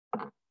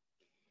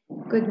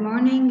Good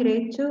morning,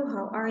 grade 2.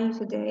 How are you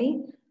today?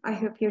 I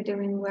hope you're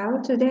doing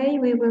well. Today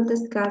we will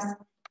discuss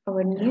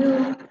our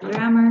new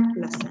grammar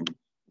lesson,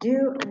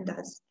 do and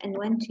does, and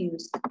when to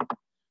use them.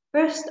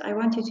 First, I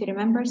want you to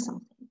remember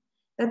something,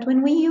 that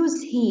when we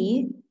use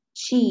he,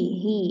 she,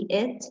 he,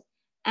 it,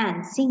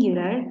 and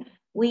singular,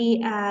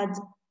 we add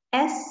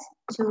s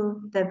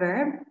to the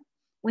verb.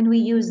 When we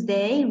use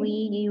they, we,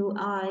 you,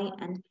 I,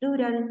 and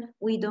plural,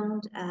 we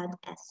don't add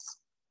s.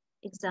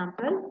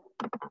 Example,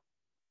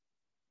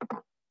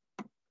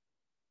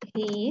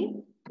 he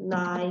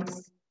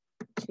likes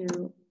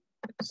to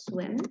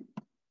swim.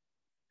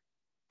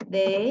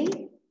 They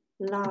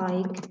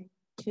like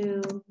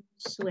to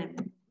swim.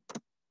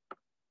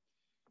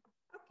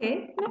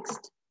 Okay,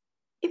 next.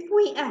 If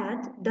we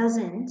add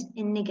doesn't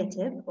in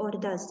negative or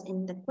does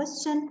in the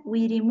question,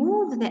 we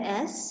remove the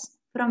s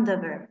from the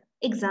verb.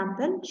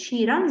 Example,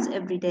 she runs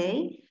every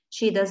day.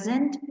 She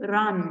doesn't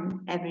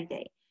run every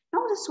day.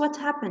 Notice what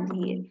happened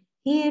here.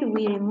 Here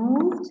we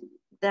removed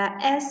the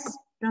s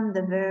from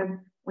the verb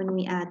when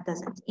we add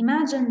doesn't.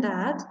 Imagine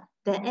that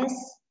the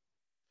s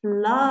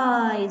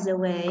flies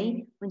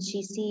away when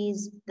she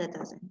sees the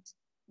doesn't.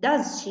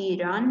 Does she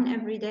run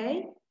every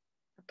day?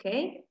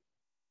 Okay.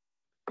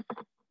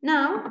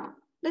 Now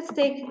let's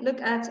take a look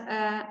at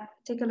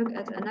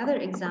another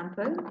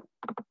example.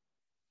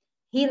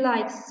 He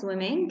likes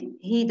swimming.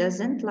 He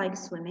doesn't like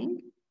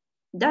swimming.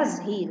 Does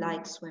he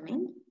like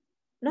swimming?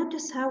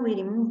 Notice how we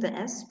remove the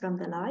s from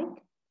the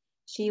like.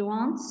 She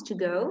wants to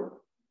go.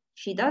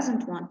 She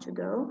doesn't want to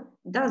go.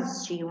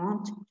 Does she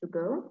want to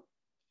go?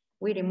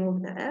 We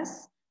remove the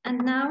s.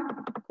 And now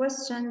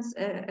questions,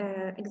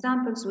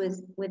 examples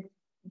with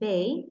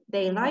they.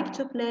 They like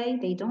to play.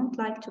 They don't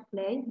like to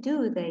play.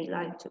 Do they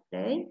like to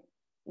play?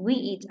 We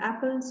eat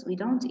apples. We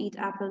don't eat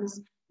apples.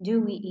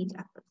 Do we eat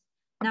apples?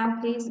 Now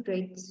please,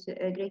 grade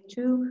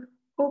 2,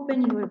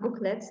 open your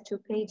booklets to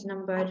page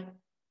number,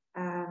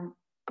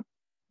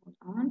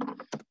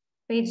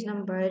 page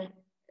number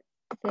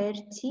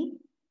 30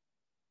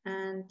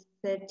 and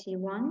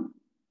 31.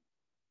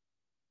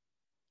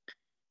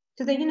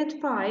 To the unit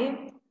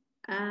 5,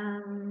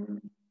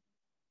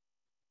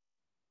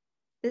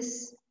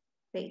 this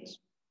page.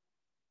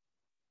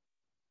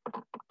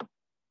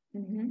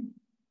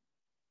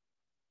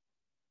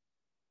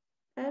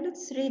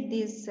 Let's read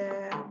these.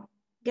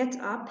 Get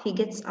up, he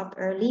gets up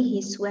early, he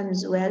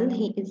swims well,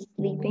 he is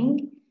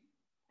sleeping.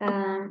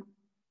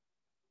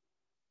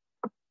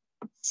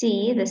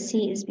 See, the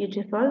sea is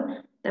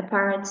beautiful, the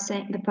parrot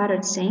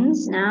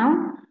sings.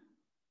 Now,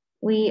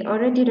 we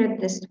already read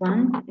this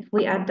one. If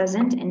we add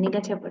doesn't in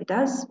negative or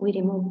does, we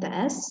remove the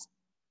s.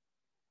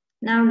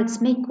 Now let's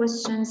make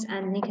questions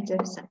and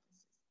negative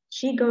sentences.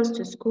 She goes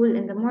to school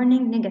in the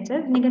morning.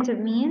 Negative. Negative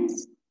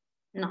means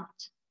not.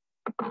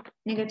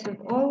 Negative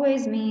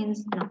always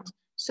means not.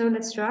 So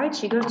let's write,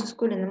 she goes to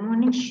school in the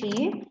morning.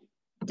 She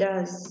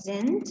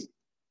doesn't.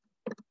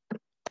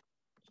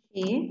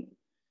 She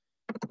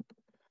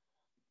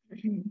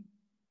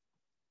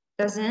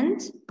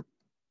doesn't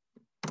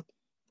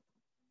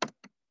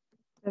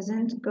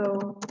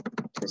go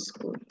to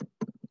school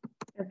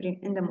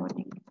in the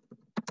morning.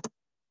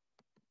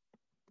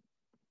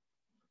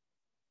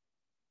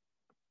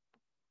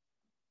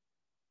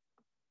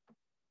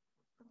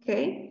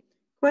 Okay,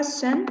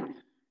 question.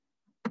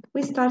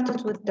 We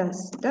started with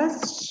does.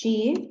 Does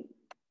she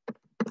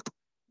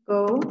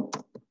go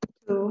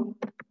to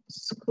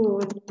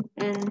school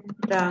in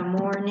the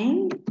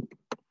morning?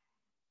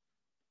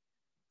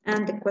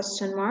 And the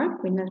question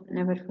mark, we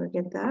never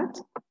forget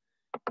that.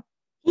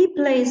 He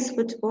plays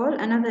football.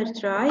 Another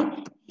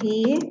try.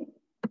 He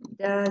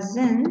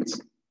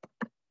doesn't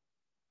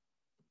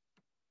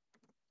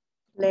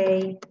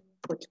play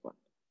football.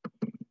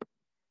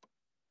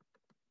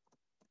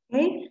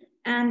 Okay,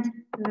 and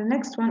the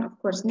next one, of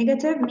course,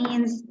 negative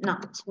means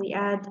not. We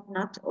add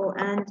not or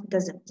and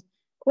doesn't.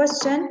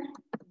 Question,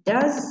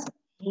 does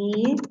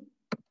he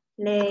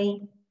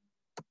play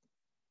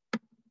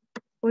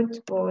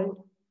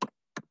football?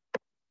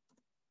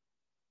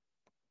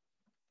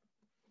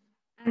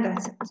 And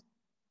that's it.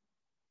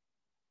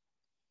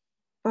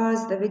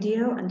 Pause the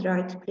video and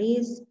write,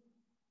 please.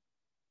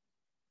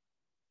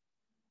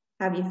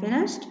 Have you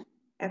finished?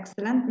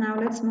 Excellent. Now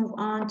let's move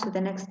on to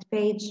the next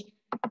page.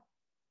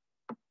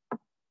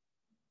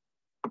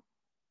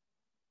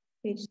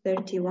 Page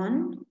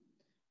 31.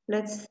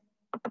 Let's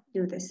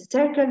do this.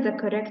 Circle the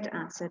correct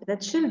answer. The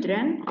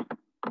children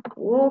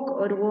walk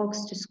or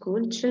walks to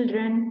school.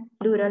 Children,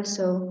 plural,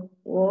 so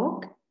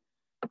walk.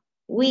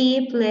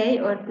 We play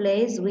or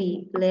plays.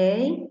 We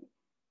play.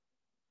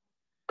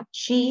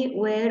 She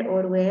wear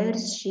or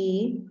wears.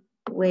 She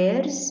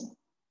wears.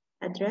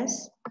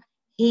 Address.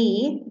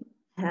 He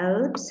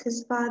helps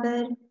his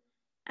father.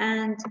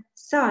 And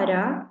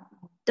Sarah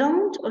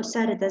don't or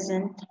Sarah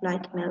doesn't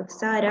like milk.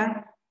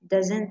 Sarah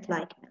doesn't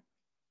like milk.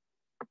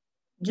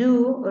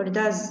 Do or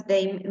does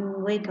they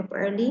wake up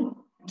early?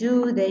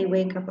 Do they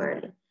wake up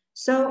early?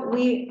 So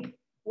we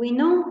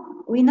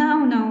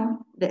now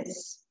know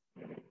this.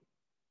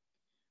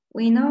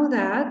 We know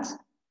that.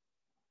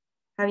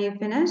 Have you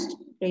finished?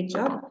 Great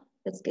job.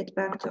 Let's get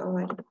back to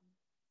our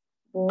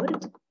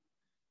board.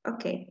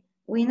 Okay,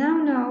 we now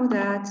know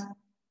that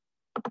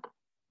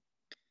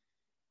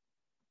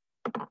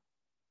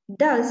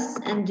does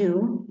and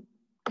do,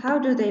 how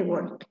do they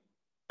work?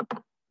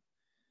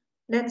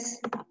 Let's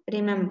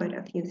remember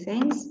a few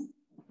things.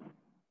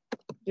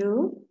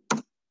 Do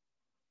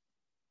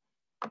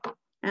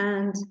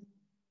and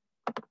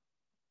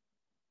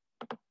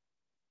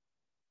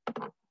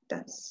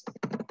does.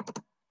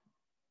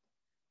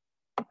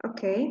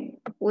 Okay,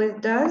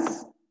 with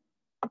does,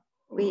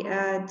 we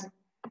add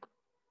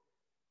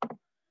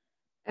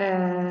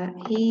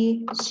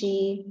he,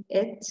 she,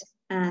 it,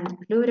 and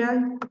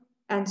plural,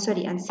 and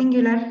sorry, and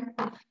singular.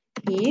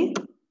 He,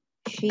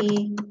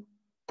 she,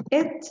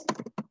 it,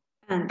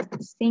 and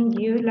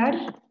singular.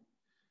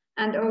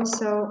 And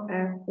also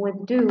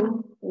with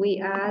do, we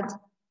add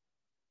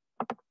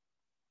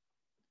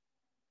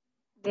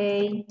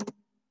they,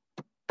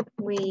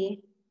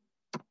 we,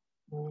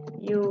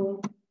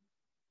 you,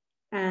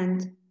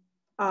 and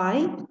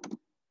I,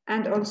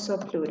 and also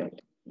plural.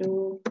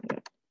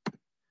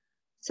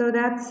 So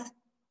that's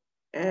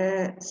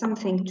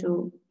something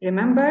to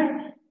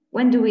remember.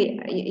 When do we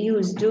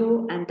use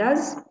do and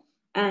does?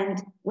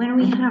 And when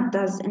we have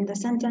does in the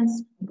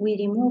sentence, we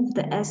remove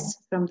the s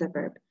from the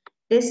verb.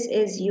 This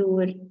is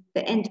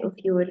the end of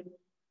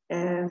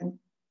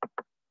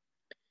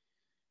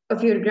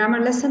your grammar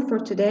lesson for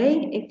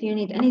today. If you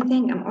need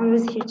anything, I'm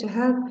always here to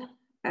help.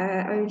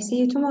 I will see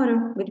you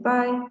tomorrow.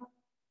 Goodbye.